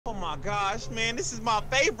Oh my gosh, man, this is my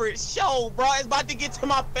favorite show, bro. It's about to get to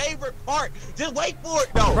my favorite part. Just wait for it,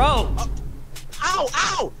 though. Bro. Ow, ow,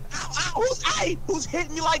 ow, ow. Who's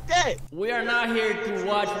hitting me like that? We are not here to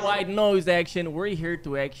watch white noise action. We're here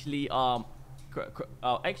to actually, actually,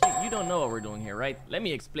 you don't know what we're doing here, right? Let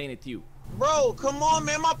me explain it to you. Bro, come on,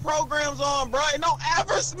 man. My program's on, bro. And don't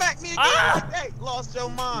ever smack me again. Hey, lost your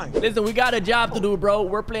mind. Listen, we got a job to do, bro.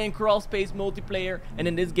 We're playing Crawlspace Multiplayer. And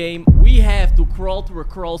in this game, we have to crawl through a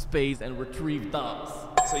crawl space and retrieve dolls.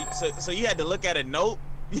 So you had to look at a note?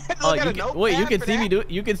 You had to look at a note? Wait, you can see me do it?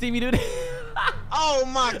 You can see me do that? Oh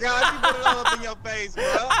my God, you put it all up in your face, bro.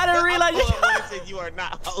 I didn't realize you are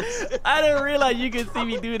not host. I didn't realize you can see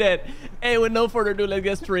me do that. Hey, with no further ado, let's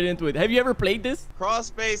get straight into it. Have you ever played this?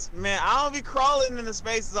 Crawlspace, man, I don't be crawling in the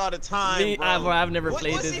spaces all the time, bro. I've never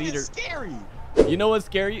played this either. What's scary? You know what's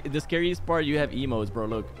scary? The scariest part, you have emotes, bro.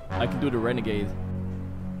 Look, I can do the renegades.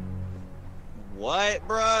 What,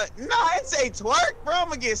 bro? No, it say twerk, bro. I'm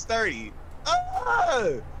gonna get sturdy.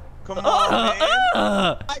 Come on, man.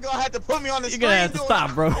 I gonna have to put me on the screen. You're gonna have to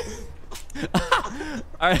stop, bro.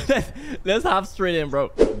 All right, let's hop straight in, bro.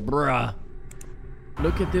 Bruh.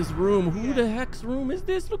 Look at this room. Who the heck's room is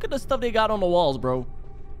this? Look at the stuff they got on the walls, bro.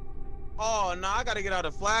 Oh, no, I gotta get out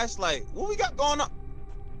a flashlight. What we got going on?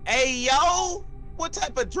 Hey, yo, what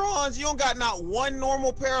type of drawings? You don't got not one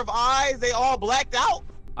normal pair of eyes? They all blacked out?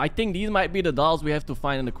 I think these might be the dolls we have to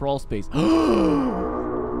find in the crawl space.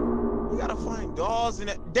 We gotta find dolls in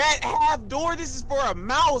it. That half door, this is for a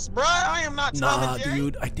mouse, bro. I am not Tom and Jerry.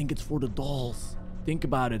 Dude, I think it's for the dolls. Think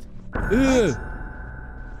about it.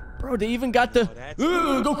 Bro, they even got the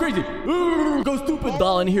go crazy, go stupid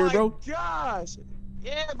doll in here, bro. Oh my gosh.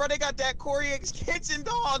 Yeah, bro, they got that Corey's kitchen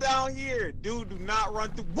doll down here. Dude, do not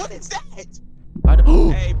run through. What is that?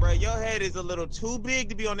 Hey, bro, your head is a little too big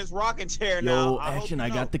to be on this rocking chair now. Yo, action, I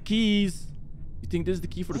got the keys. You think this is the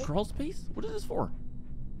key for the crawl space? What is this for?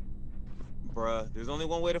 Bruh, there's only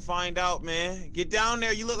one way to find out, man. Get down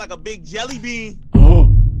there. You look like a big jelly bean.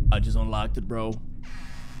 Oh, I just unlocked it, bro.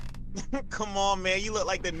 Come on, man. You look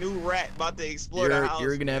like the new rat about to explore the house.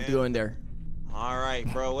 You're gonna have to go in there. All right,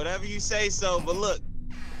 bro. Whatever you say so. But look,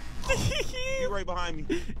 you're right behind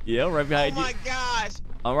me. Yeah, right behind you. Oh my gosh.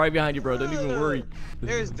 I'm right behind you, bro. Don't even worry.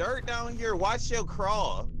 There's dirt down here. Watch your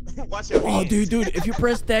crawl. Watch your hands. Oh, dude. If you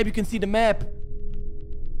press tab, you can see the map.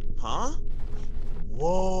 Huh?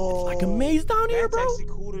 Whoa. It's like a maze down here, bro. That's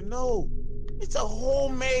actually cool to know. It's a whole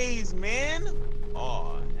maze, man.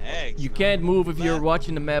 Oh, heck. You can't move if you're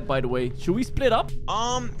watching the map, by the way. Should we split up?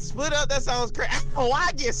 Split up? That sounds crazy. Oh,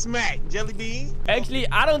 I get smacked, jelly bean. Actually,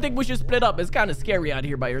 I don't think we should split up. It's kind of scary out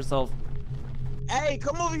here by yourself. Hey,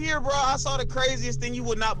 come over here, bro. I saw the craziest thing. You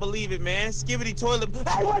would not believe it, man. Skibbity toilet.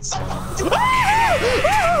 Hey, what's up?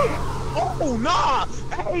 Oh, nah.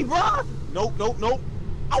 Hey, bro. Nope.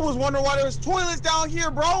 I was wondering why there was toilets down here,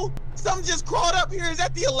 bro. Something just crawled up here. Is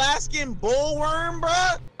that the Alaskan bullworm, bro?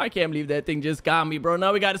 I can't believe that thing just got me, bro.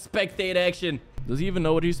 Now we got to spectate action. Does he even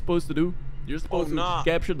know what he's supposed to do? You're supposed to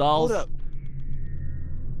capture dolls. Hold up.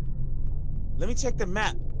 Let me check the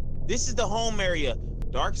map. This is the home area.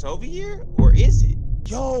 Dark's over here? Or is it?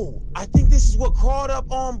 Yo, I think this is what crawled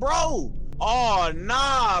up on, bro. Oh,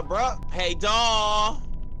 nah, bro. Hey, doll.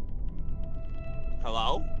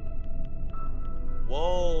 Hello?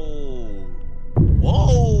 Whoa.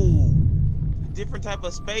 Different type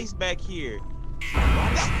of space back here.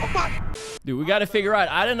 Dude, we got to figure out.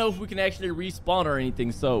 I don't know if we can actually respawn or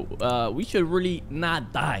anything, so we should really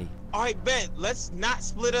not die. All right, bet. Let's not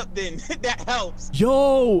split up then. That helps.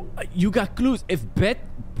 Yo, you got clues. If Bet,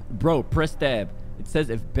 bro, press tab. It says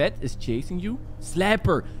if Bet is chasing you, slap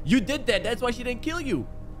her. You did that. That's why she didn't kill you.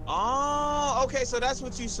 Oh, okay. So that's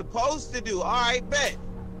what you're supposed to do. All right, bet.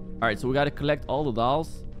 All right, so we got to collect all the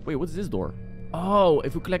dolls. Wait, what's this door? Oh,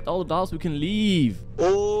 if we collect all the dolls, we can leave.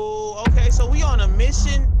 Oh, okay. So we on a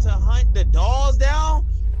mission to hunt the dolls down?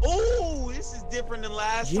 Oh, this is different than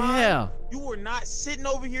last time. Yeah. You were not sitting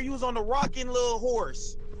over here. You was on the rocking little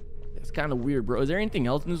horse. That's kind of weird, bro. Is there anything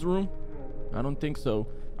else in this room? I don't think so.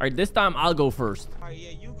 All right, this time I'll go first. All right,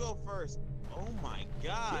 yeah, you go first. Oh, my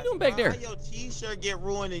God. What you doing back there? Your T-shirt get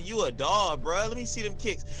ruined and you a dog, bro. Let me see them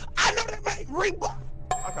kicks. I know that make Reebok.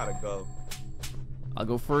 I gotta go. I'll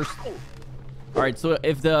go first. All right, so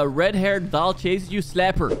if the red-haired doll chases you,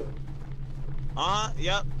 slap her.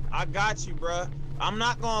 Yep. I got you, bro. I'm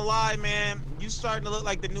not gonna lie, man. You starting to look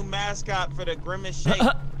like the new mascot for the Grimace Shake.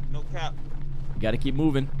 No cap. You gotta keep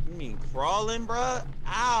moving. You mean crawling, bro?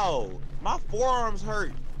 Ow. My forearms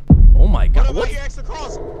hurt. Oh my God. What? I hear extra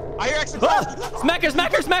cross. I hear extra cross.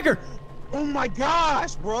 Smack her. Oh my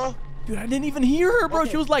gosh, bro. Dude, I didn't even hear her, bro.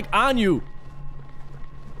 Okay. She was like on you.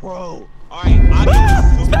 Bro. All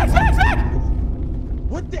right. Smack.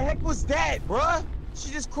 that, bruh?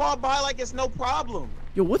 She just crawled by like it's no problem.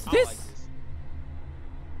 Yo, what's I this? like this.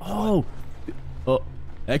 Oh.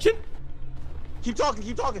 Action? Keep talking,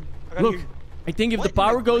 keep talking. I gotta Look, hear you. I think if What the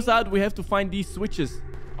power in the goes green? out, we have to find these switches.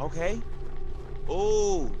 Okay.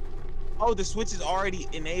 Oh, the switch is already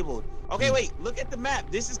enabled. Okay, wait, look at the map.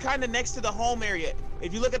 This is kind of next to the home area.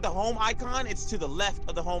 If you look at the home icon, it's to the left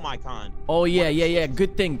of the home icon. Oh, yeah.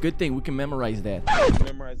 Good thing. We can memorize that.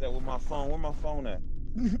 Memorize that with my phone. Where my phone at?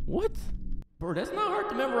 What? Bro, that's not hard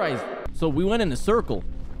to memorize. So we went in a circle.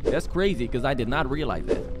 That's crazy, because I did not realize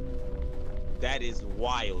that. That is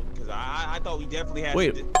wild, because I thought we definitely had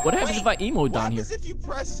Wait, to what happens if I emote down here? What happens if you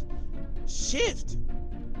press shift?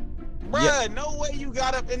 Bruh, Yeah. no way you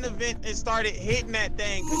got up in the vent and started hitting that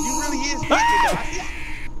thing, because you really is hitting it.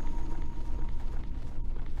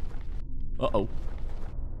 Uh-oh.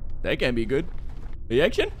 That can't be good.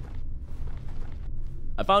 Reaction?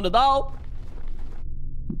 I found a doll.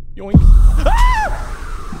 Yoink. Ah!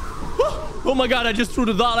 Oh my god, I just threw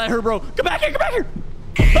the doll at her, bro. Come back here, come back here.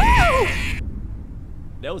 Oh!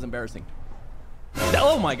 That was embarrassing.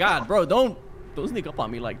 Oh my god, bro, don't sneak up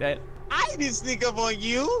on me like that. I didn't sneak up on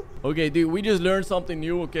you. Okay, dude, we just learned something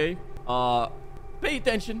new, okay? Pay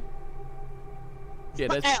attention. Yeah,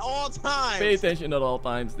 that's At all times. pay attention at all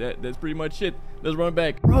times. That's pretty much it. Let's run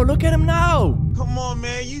back. Bro, look at him now. Come on,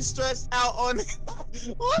 man. You stressed out on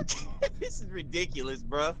What? This is ridiculous,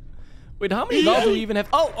 bro. Wait, how many dolls do we even have?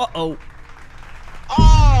 Oh, uh-oh.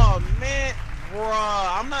 Oh, man.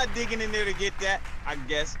 Bruh, I'm not digging in there to get that, I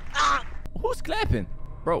guess. Ah! Who's clapping?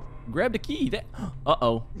 Bro, grab the key. That.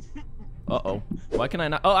 Uh-oh. Uh-oh. Why can I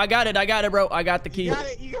not? Oh, I got it, bro. I got the key. You got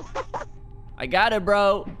it. You got it. I got it,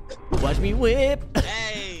 bro. Watch me whip.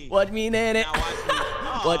 Hey. Watch me nail it. Now watch me.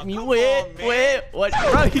 Oh, Watch me come whip, on, man. whip. Watch,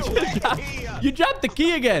 bro, you No just dropped, way. you dropped the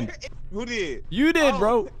key again. Who did? You did, Oh,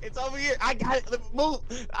 bro. It's over here. I got it. Move.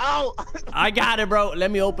 Ow. I got it, bro.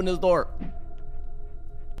 Let me open this door.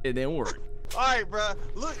 It didn't work. All right, bro.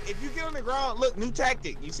 Look, if you get on the ground, look, new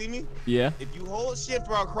tactic. You see me? Yeah. If you hold shift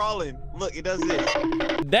while crawling, look, it does this.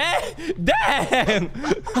 Damn.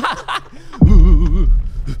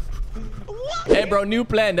 What? Hey, bro, new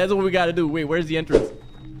plan. That's what we gotta do. Wait, where's the entrance? All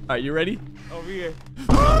right, you ready? Over here.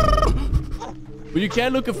 But you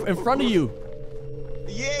can't look in front of you.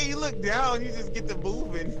 Yeah, you look down, you just get to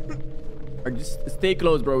moving. Or just stay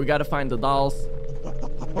close, bro. We gotta find the dolls.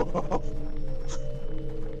 Oh,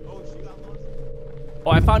 she got lost.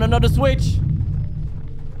 Oh, I found another switch.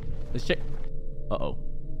 Let's check. Uh-oh.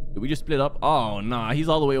 Did we just split up? Oh, nah. He's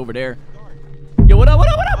all the way over there. Dark. Yo, what up, what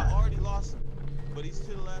up, what up? I already lost him, but he's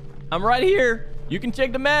to the left. I'm right here. You can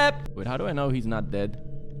check the map. Wait, how do I know he's not dead?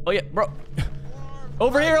 Oh, yeah, bro.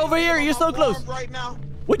 Over here, over here. You're so close. Right now.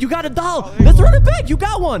 What, you got a doll? Oh, there Let's you run it back. You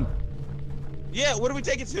got one. Yeah, where do we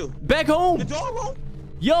take it to? Back home. The door room?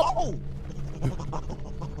 Yup. Oh.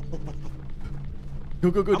 Go,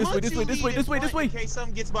 go, go. I'm This gonna way, this let way, you this way, lead this in way, this front way. In case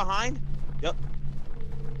something gets behind. Yep.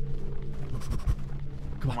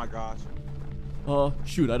 Come Oh my gosh.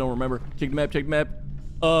 Shoot, I don't remember. Check the map, check the map.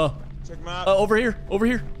 Check him out. Over here, over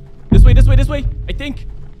here. This way, this way, this way. I think.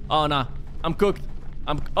 Oh, nah. I'm cooked.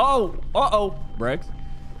 Oh, uh-oh. Brex. Here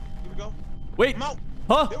we go. Wait. Come out.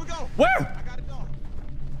 Huh? There we go. Where? I got it all.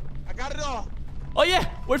 I got it all. Oh, yeah.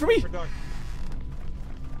 Wait for me. For dark.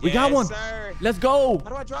 We got Yes, one. Sir. Let's go. How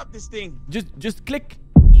do I drop this thing? Just click.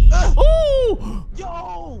 Ugh. Oh!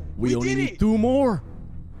 Yo, We only did need it. 2 more.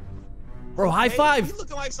 Bro, high Hey, five. You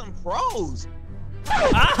looking like some pros.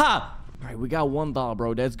 Aha! All right, we got 1 doll,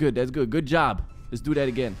 bro. That's good. That's good. Good job. Let's do that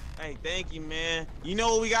again. Hey, thank you, man. You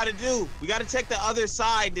know what we got to do? We got to check the other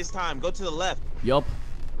side this time. Go to the left. Yup.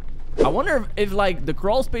 I wonder if like the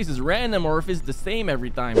crawl space is random or if it's the same every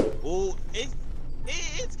time. Oh,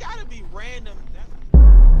 it's got to be random.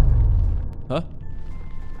 Huh?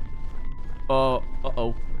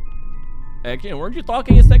 Uh-oh. Actually, weren't you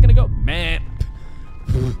talking a second ago? Man.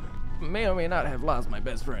 May or may not have lost my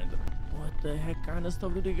best friend. What the heck kind of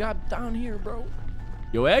stuff do they got down here, bro?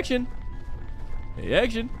 Yo, action. Hey,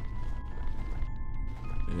 action.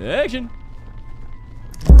 Hey, action.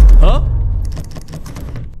 Huh?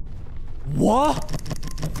 What?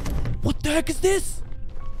 What the heck is this?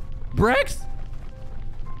 Brex?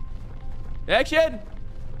 Action.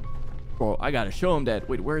 Bro, I gotta show him that.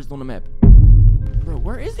 Wait, where is it on the map? Bro,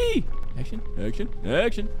 where is he? Action, action,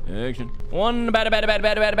 action, action. One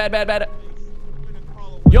bad.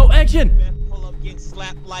 Yo, action! Pull up, get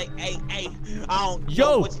slapped like I don't Yo.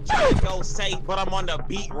 know what you trying to go say, but I'm on the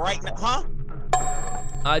beat right now. Huh?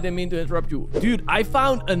 I didn't mean to interrupt you. Dude, I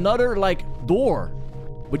found another, like, door.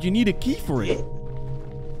 But you need a key for it.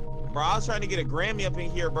 Bro, I was trying to get a Grammy up in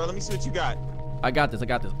here, bro. Let me see what you got. I got this, I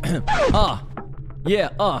got this. Yeah,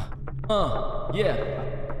 Yeah.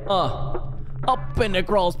 Up in the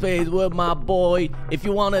crawl space with my boy. If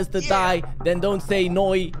you want us to die, then don't say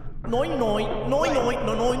noi. Noi, noi, noi, noi,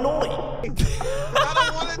 noi, noi, noi. I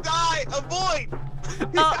don't want to die. Avoid.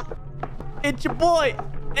 It's your boy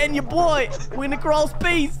and your boy. We're in the crawl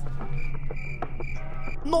space.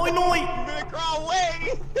 Noi, noi. I'm gonna crawl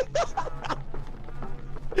away.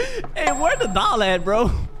 Hey, where the doll at,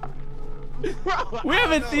 bro? Bro, We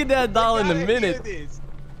haven't seen that doll in a minute.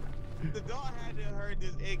 The doll had to have heard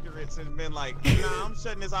this ignorance and been like, nah, I'm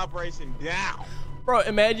shutting this operation down. Bro,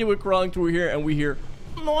 imagine we're crawling through here and we hear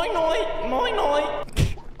noi, noi, noi, noi.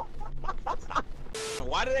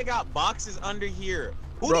 Why do they got boxes under here?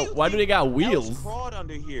 Bro, why do they got wheels? Crawled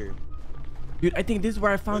under here. Dude, I think this is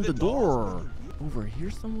where I found the door. dolls? Over here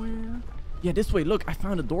somewhere? Yeah, this way. Look, I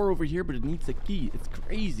found a door over here, but it needs a key. It's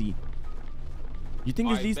crazy. You think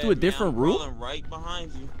this leads to a different room? I'm right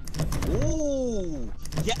behind you. Ooh.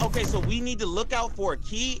 Yeah, okay, so we need to look out for a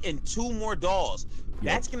key and 2 more dolls. Yep.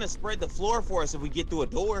 That's gonna spread the floor for us if we get through a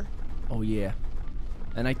door. Oh, yeah.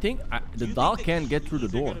 And I think the doll can't get through the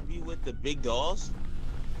door. Gonna be with the big dolls?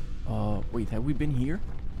 Wait, have we been here?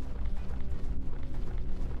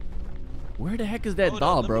 Where the heck is that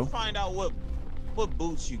doll, bro? Let me find out what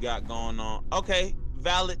boots you got going on. Okay,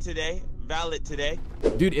 valid today. Valid today.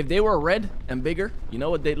 Dude, if they were red and bigger, you know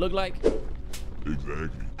what they'd look like? Exactly.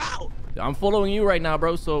 Ow! I'm following you right now,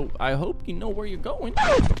 bro, so I hope you know where you're going.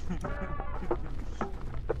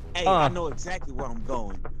 Hey, I know exactly where I'm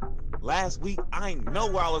going. Last week, I didn't know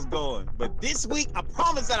where I was going. But this week, I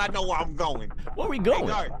promise that I know where I'm going. Where we going? Hey,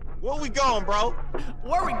 Dart, where we going, bro?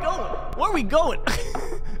 Where we going? Where we going?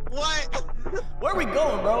 What? Where we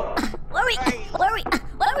going, bro? Where we going?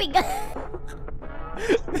 Where we going?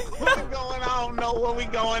 I don't know where we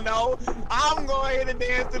going, though. I'm going here to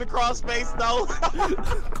dance to the Crawlspace, though.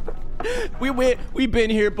 We've been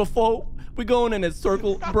here before. We going in a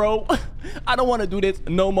circle, bro. I don't want to do this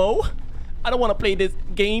no more. I don't want to play this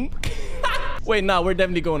game. Wait, no, we're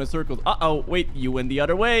definitely going in circles. Uh-oh, wait, you went the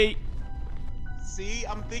other way. See,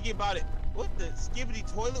 I'm thinking about it. What the skibbity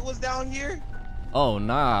toilet was down here? Oh,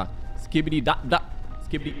 nah. Skibbity dot dot.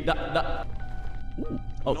 Skibbity dot dot. Ooh.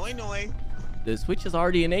 Oh, Noi noi. the switch is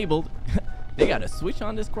already enabled. They got a switch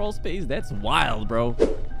on this crawl space. That's wild, bro.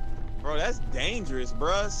 Bro, that's dangerous,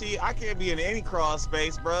 bruh. See, I can't be in any crawl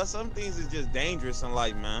space, bruh. Some things is just dangerous in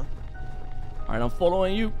life, man. All right, I'm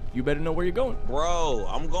following you. You better know where you're going. Bro,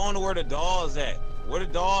 I'm going to where the doll's at. Where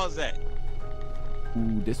the doll's at?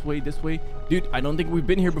 Ooh, this way, this way. Dude, I don't think we've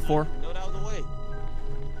been here before. No, that was the way.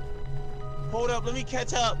 Hold up, let me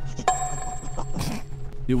catch up.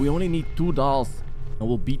 Dude, we only need 2 dolls and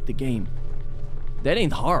we'll beat the game. That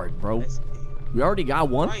ain't hard, bro. We already got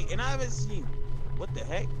one. Right, and I haven't seen... What the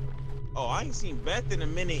heck? Oh, I ain't seen Beth in a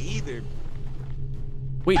minute either.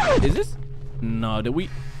 Wait, is this? No, did we?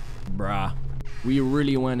 Bruh. We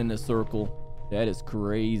really went in a circle. That is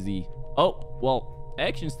crazy. Oh, well,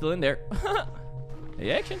 action's still in there.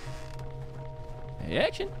 Hey, action. Hey,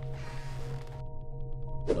 action.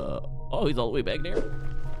 Oh, he's all the way back there.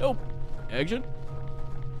 Oh, action.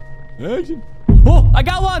 Action. Oh, I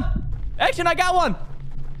got one. Action, I got one.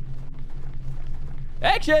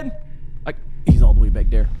 Action. He's all the way back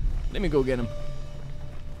there. Let me go get him.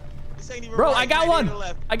 This ain't even Bro, right. I got Right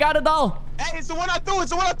one. I got a doll. Hey, it's the one I threw.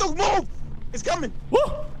 It's the one I threw. Move. It's coming.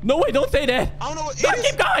 Whoa. No way, don't say that. I don't know what it No, is.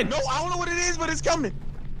 keep going. No, I don't know what it is, but it's coming.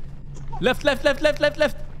 Left, left, left, left, left,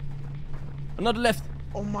 left. Another left.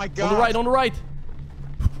 Oh my god. On the right, on the right.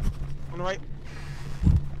 On the right.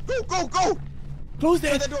 Go, go, go. Close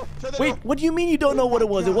Shut that. that door. Shut that Wait, door. what do you mean you don't know what it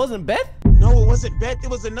was? It wasn't Beth? No, it wasn't Beth. It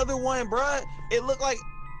was another one, bruh. It looked like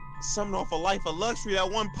something off of Life of Luxury. That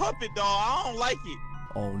one puppet doll. I don't like it.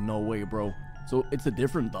 Oh, no way, bro. So it's a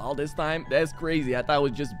different doll this time? That's crazy. I thought it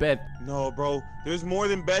was just Beth. No, bro. There's more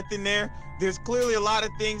than Beth in there. There's clearly a lot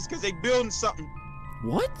of things because they building something.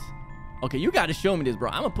 What? Okay, you gotta show me this, bro.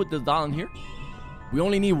 I'm gonna put this doll in here. We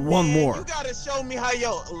only need one Man, more. You gotta show me how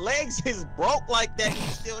your legs is broke like that. You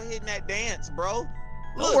still hitting that dance, bro.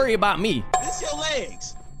 Don't Look, worry about me. this your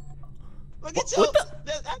legs. Look at What you.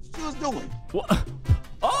 That's what you was doing. What?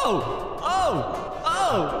 Oh! Oh!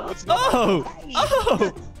 Oh! What's Oh! Hey.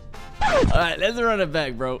 Oh! Alright, let's run it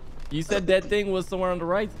back, bro. You said that thing was somewhere on the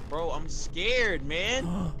right? Bro, I'm scared,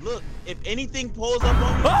 man. Look, if anything pulls up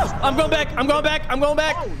on me... Oh! I'm going back! I'm going back! I'm going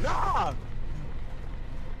back! Oh, nah.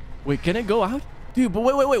 Wait, can it go out? Dude, but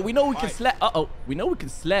wait. We know we can Alright. slap... Uh-oh. We know we can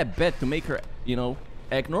slap Beth to make her, you know,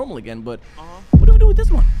 act normal again, but... Uh-huh. What do we do with this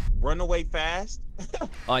one? Run away fast.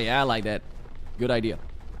 Oh, yeah, I like that. Good idea.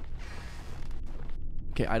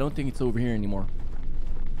 Okay, I don't think it's over here anymore.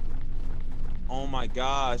 Oh my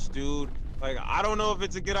gosh, dude. Like, I don't know if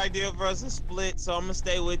it's a good idea for us to split, so I'm gonna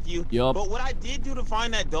stay with you. Yup. But what I did do to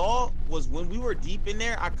find that doll was when we were deep in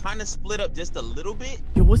there, I kind of split up just a little bit.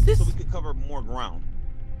 Yo, what's this? So we could cover more ground.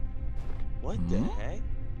 What the heck?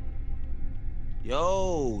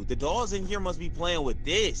 Yo, the dolls in here must be playing with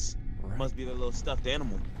this. Right. Must be the little stuffed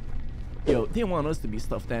animal. Yo, they want us to be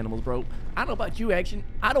stuffed animals, bro. I don't know about you, Action.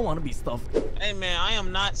 I don't want to be stuffed. Hey, man, I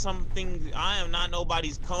am not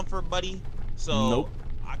nobody's comfort buddy. So Nope.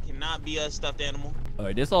 I cannot be a stuffed animal. All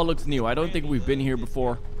right, this all looks new. I don't think we've been here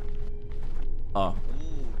before. Ooh,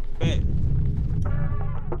 bet.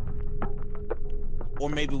 Or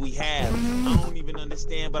maybe we have. I don't even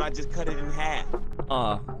understand, but I just cut it in half.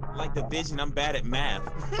 Like division, I'm bad at math.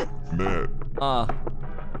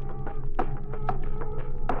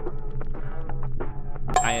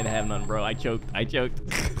 I didn't have none, bro. I choked. Hey,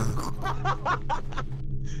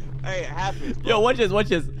 it happens, bro. Yo, watch this, watch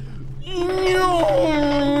this.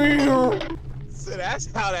 So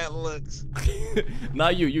that's how that looks.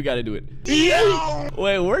 Not you. You gotta do it. Yo!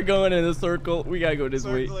 Wait, we're going in a circle. We gotta go this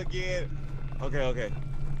way. Circle again. Okay.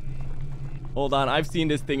 Hold on. I've seen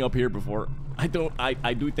this thing up here before. I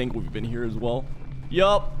do think we've been here as well.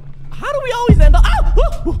 Yup. How do we always end up? Ah!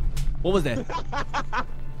 What was that?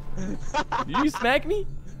 Did you smack me?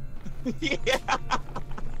 Yeah.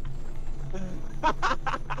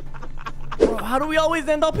 Bro, how do we always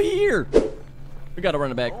end up here? We gotta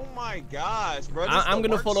run it back. Oh my gosh, bro. I'm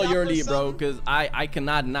gonna follow your lead, bro, because I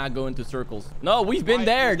cannot not go into circles. No, we've been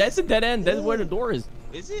there. That's a dead end. That's where the door is.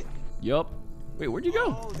 Is it? Yup. Wait, where'd you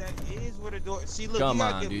go? Oh, that is where the door. See, look. Come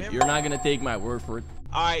on, dude. You're not gonna take my word for it.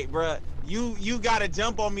 All right, bro. You gotta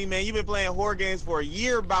jump on me, man. You've been playing horror games for a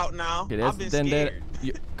year about now. Okay, I've been scared.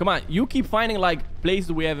 Come on, you keep finding like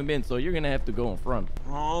places we haven't been, so you're gonna have to go in front.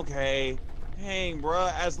 Okay. Dang, bro.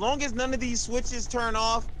 As long as none of these switches turn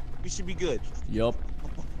off, we should be good. Yup.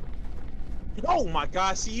 Oh my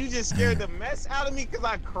gosh, see, you just scared the mess out of me because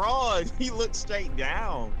I crawled. You looked straight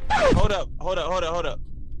down. Hold up.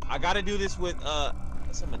 I gotta do this with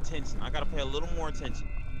some attention. I gotta pay a little more attention.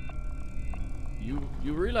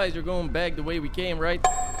 You realize you're going back the way we came, right?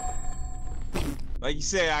 Like you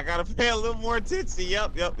said, I gotta pay a little more attention.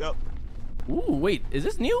 Yep. Ooh, wait, is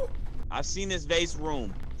this new? I've seen this vase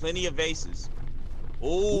room. Plenty of vases.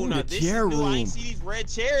 Oh, now the this chair is new. I room. ain't see these red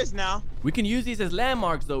chairs now. We can use these as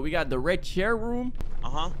landmarks, though. We got the red chair room.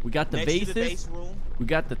 We got the Next vases. to the vase room. We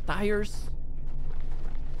got the tires.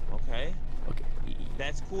 Okay. Okay.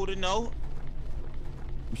 That's cool to know.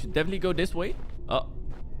 We should definitely go this way.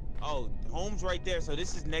 Oh, home's right there. So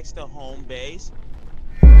this is next to home base.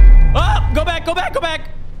 Ah! Go back!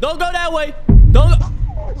 Don't go that way! Don't go! No.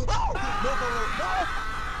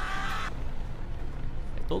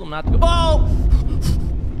 I told him not to go. Oh!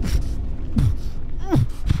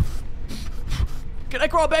 Can I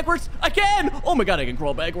crawl backwards? I can! Oh my god, I can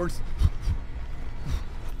crawl backwards.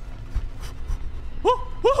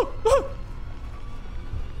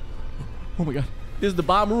 Oh my god. This is the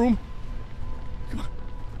bomb room. Come on.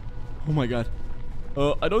 Oh my god.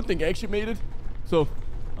 I don't think Action made it. So,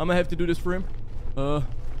 I'm gonna have to do this for him.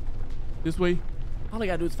 This way. All I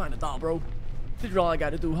gotta do is find a doll, bro. This is all I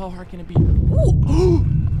gotta do. How hard can it be? Ooh.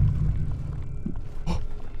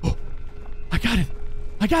 I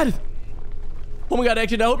got it. Oh my god,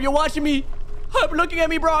 Action, I hope you're watching me. I hope you're looking at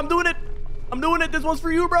me, bro. I'm doing it. This one's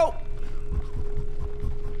for you, bro.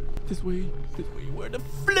 This way. Where the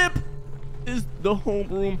flip is the home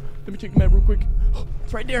room? Let me check the map real quick.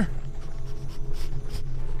 It's right there.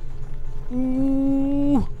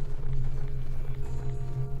 Ooh.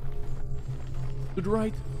 To the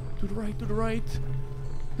right.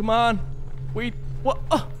 Come on. Wait. What?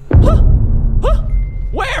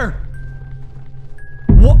 Where?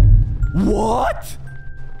 What?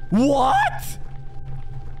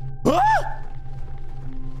 Huh?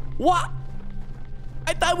 What?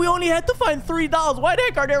 I thought we only had to find $3. Why the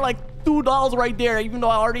heck are there like $2 right there? Even though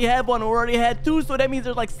I already have one, we already had two, so that means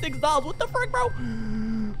there's like $6. What the frick, bro?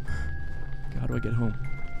 How do I get home?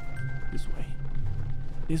 This way.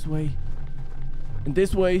 And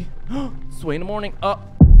this way. This way in the morning.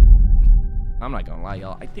 I'm not gonna lie,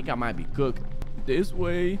 y'all. I think I might be cooked. This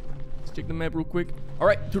way. Let's check the map real quick. All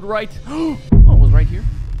right, to the right. Oh, it was right here.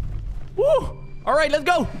 Woo! All right, let's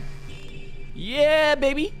go. Yeah,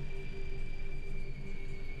 baby.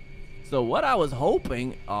 So what I was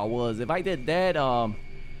hoping was if I did that,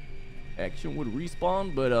 Action would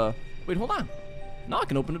respawn. But wait, hold on. Now I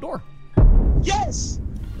can open the door. Yes.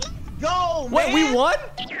 Let's go, man. Wait, we won?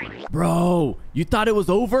 Bro, you thought it was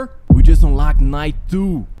over? We just unlocked night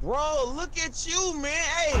 2. Bro, look at you, man.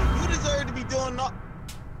 Hey, you deserve to be doing Knock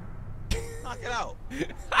it out. You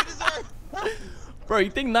deserve. Bro, you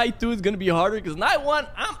think night 2 is gonna be harder? Because night 1,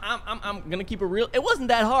 I'm gonna keep it real. It wasn't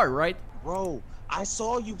that hard, right? Bro, I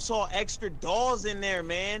saw you saw extra dolls in there,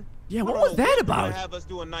 man. Yeah, what was that about? Have us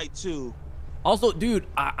do a night 2. Also, dude,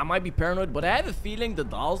 I might be paranoid, but I have a feeling the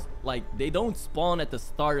dolls, like, they don't spawn at the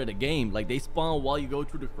start of the game. Like, they spawn while you go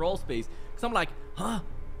through the crawl space. Because I'm like, huh?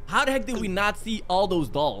 How the heck did we not see all those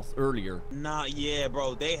dolls earlier? Nah, yeah,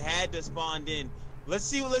 bro. They had to spawn in. Let's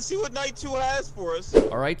see what night 2 has for us.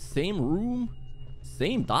 All right, same room,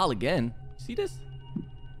 same doll again. See this?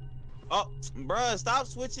 Oh, bruh, stop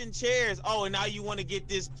switching chairs. Oh, and now you want to get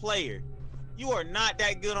this player. You are not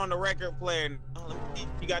that good on the record player. Oh,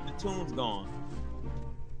 you got the tunes gone.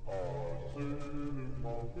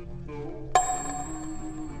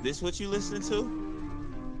 This what you listening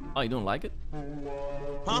to? Oh, you don't like it?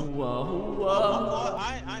 Huh? Whoa. Oh,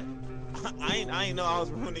 I ain't know I was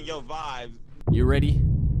ruining your vibes. You ready?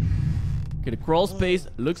 Okay, the crawl space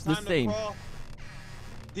looks the same.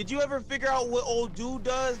 Did you ever figure out what old dude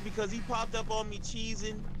does? Because he popped up on me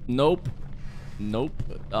cheesing. Nope.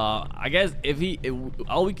 I guess if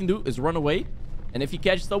all we can do is run away, and if he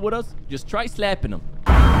catches up with us, just try slapping him.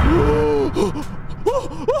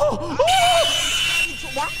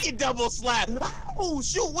 Why you double slap? Oh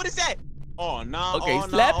shoot, what is that? Oh nah. Okay, oh,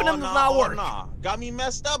 slapping him does not work. Nah. Got me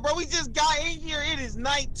messed up, bro. We just got in here. It is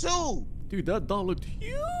night 2. Dude, that doll looked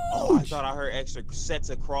huge. Oh, I thought I heard extra sets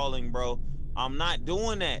of crawling, bro. I'm not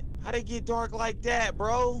doing that. How'd it get dark like that,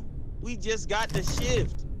 bro? We just got the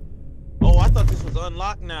shift. Oh, I thought this was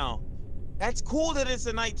unlocked now. That's cool that it's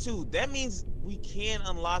a night 2. That means we can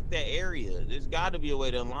unlock that area. There's got to be a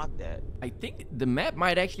way to unlock that. I think the map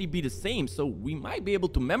might actually be the same, so we might be able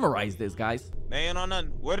to memorize this, guys. Man, on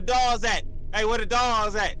nothing. Where the dolls at? Hey, where the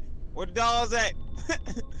dolls at? Where the dolls at?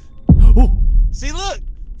 See, look.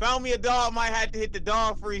 Found me a doll. Might have to hit the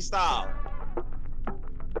doll freestyle.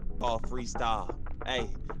 Oh, freestyle. Hey,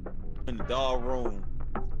 I'm in the doll room.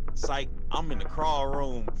 Psych, I'm in the crawl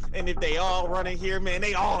room. And if they all running here, man,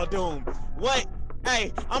 they all doomed. What?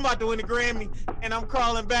 Hey, I'm about to win the Grammy, and I'm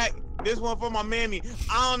crawling back. This one for my mammy.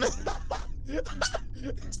 I don't know.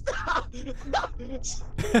 Stop.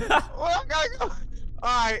 Well, I gotta go.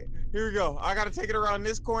 All right, here we go. I gotta take it around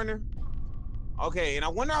this corner. Okay, and I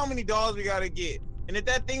wonder how many dolls we gotta get. And if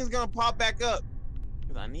that thing's gonna pop back up.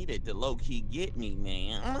 Because I need it to low-key get me,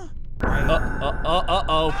 man.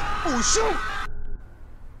 Uh-oh. Oh, shoot.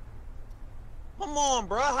 Come on,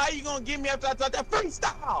 bro. How you gonna get me after I thought that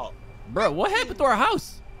freestyle? Bro, what happened to our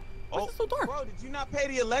house? Why is it so dark? Bro, did you not pay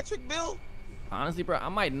the electric bill? Honestly, bro, I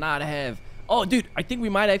might not have. Oh, dude, I think we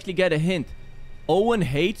might actually get a hint. Owen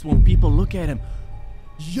hates when people look at him.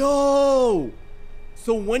 Yo!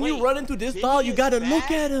 So when you run into this doll, you gotta look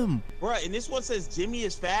at him. Bro, and this one says Jimmy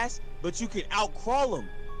is fast, but you can out-crawl him.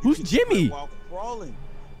 Who's Jimmy? While crawling.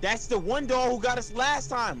 That's the one doll who got us last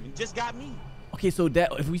time and just got me. Okay, so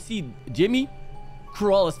that if we see Jimmy,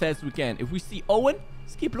 crawl as fast as we can. If we see Owen,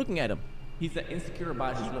 just keep looking at him. He's insecure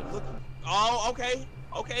about his looks. Oh, okay.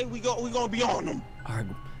 Okay, we gonna be on him. All right,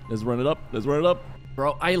 let's run it up. Let's run it up.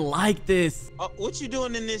 Bro, I like this. What you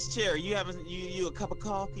doing in this chair? You having you a cup of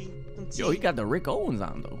coffee? Some tea? Yo, he got the Rick Owens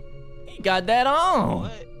on though. He got that on.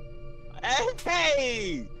 What?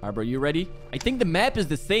 Hey! All right, bro, you ready? I think the map is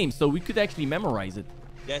the same, so we could actually memorize it.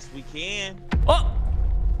 Yes, we can. Oh!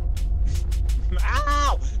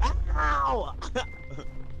 Ow! Ow! All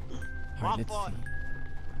right, let's see.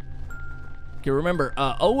 Okay, remember,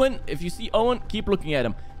 Owen, if you see Owen, keep looking at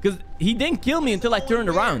him. Because he didn't kill me until I turned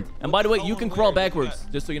around. And by the way, you can crawl backwards,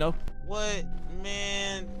 just so you know. What?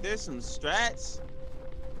 Man, there's some strats.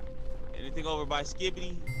 Anything over by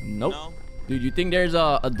Skibbity? Nope. No? Dude, you think there's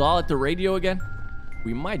a doll at the radio again?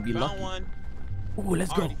 We might be lucky. Found one. Ooh,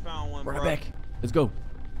 let's go. Found one, Run it bro. back. Let's go.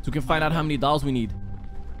 So we can find out how many dolls we need.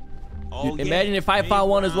 Oh, Dude, yeah. imagine if I found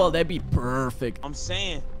one as well. Round. That'd be perfect. I'm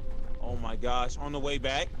saying. Oh my gosh. On the way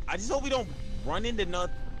back. I just hope we don't run into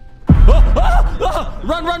nothing.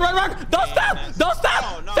 Run, run, run, run. Don't stop. Don't stop.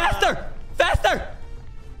 Oh, no, Faster. no. Faster.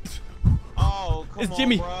 Oh, come It's on,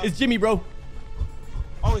 Jimmy. bro. It's Jimmy, bro.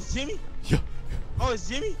 Oh, it's Jimmy? Yeah. Oh, it's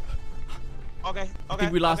Jimmy? Okay, okay. I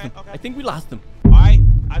think we lost him. Okay. I think we lost him. All right.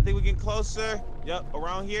 I think we get closer. Yep,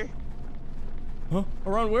 around here. Huh?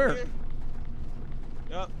 Around where? Here.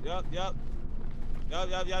 Yup.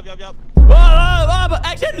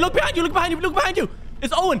 Action! Look behind you! Look behind you! Look behind you!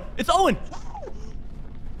 It's Owen! It's Owen!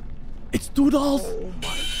 It's two dolls! Oh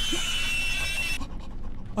my.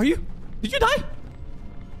 Are you? Did you die?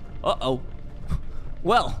 Uh-oh.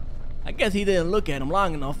 Well, I guess he didn't look at him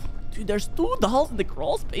long enough. Dude, there's two dolls in the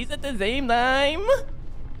crawl space at the same time.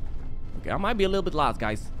 Okay, I might be a little bit lost,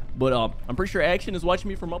 guys. But I'm pretty sure Action is watching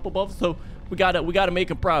me from up above, so we gotta make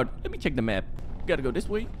him proud. Let me check the map. We gotta go this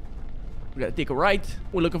way. We gotta take a right.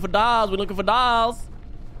 We're looking for dolls. We're looking for dolls.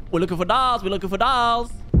 We're looking for dolls. We're looking for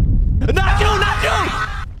dolls. Not you! Not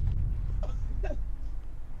you!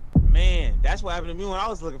 Man, that's what happened to me when I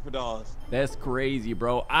was looking for dolls. That's crazy,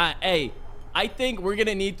 bro. I think we're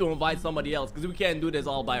gonna need to invite somebody else because we can't do this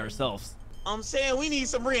all by ourselves. I'm saying we need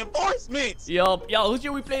some reinforcements. Yo, who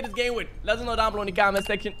should we play this game with? Let us know down below in the comment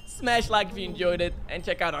section. Smash like if you enjoyed it, and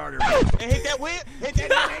check out our other videos. And hit that whip, hit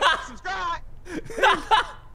that subscribe.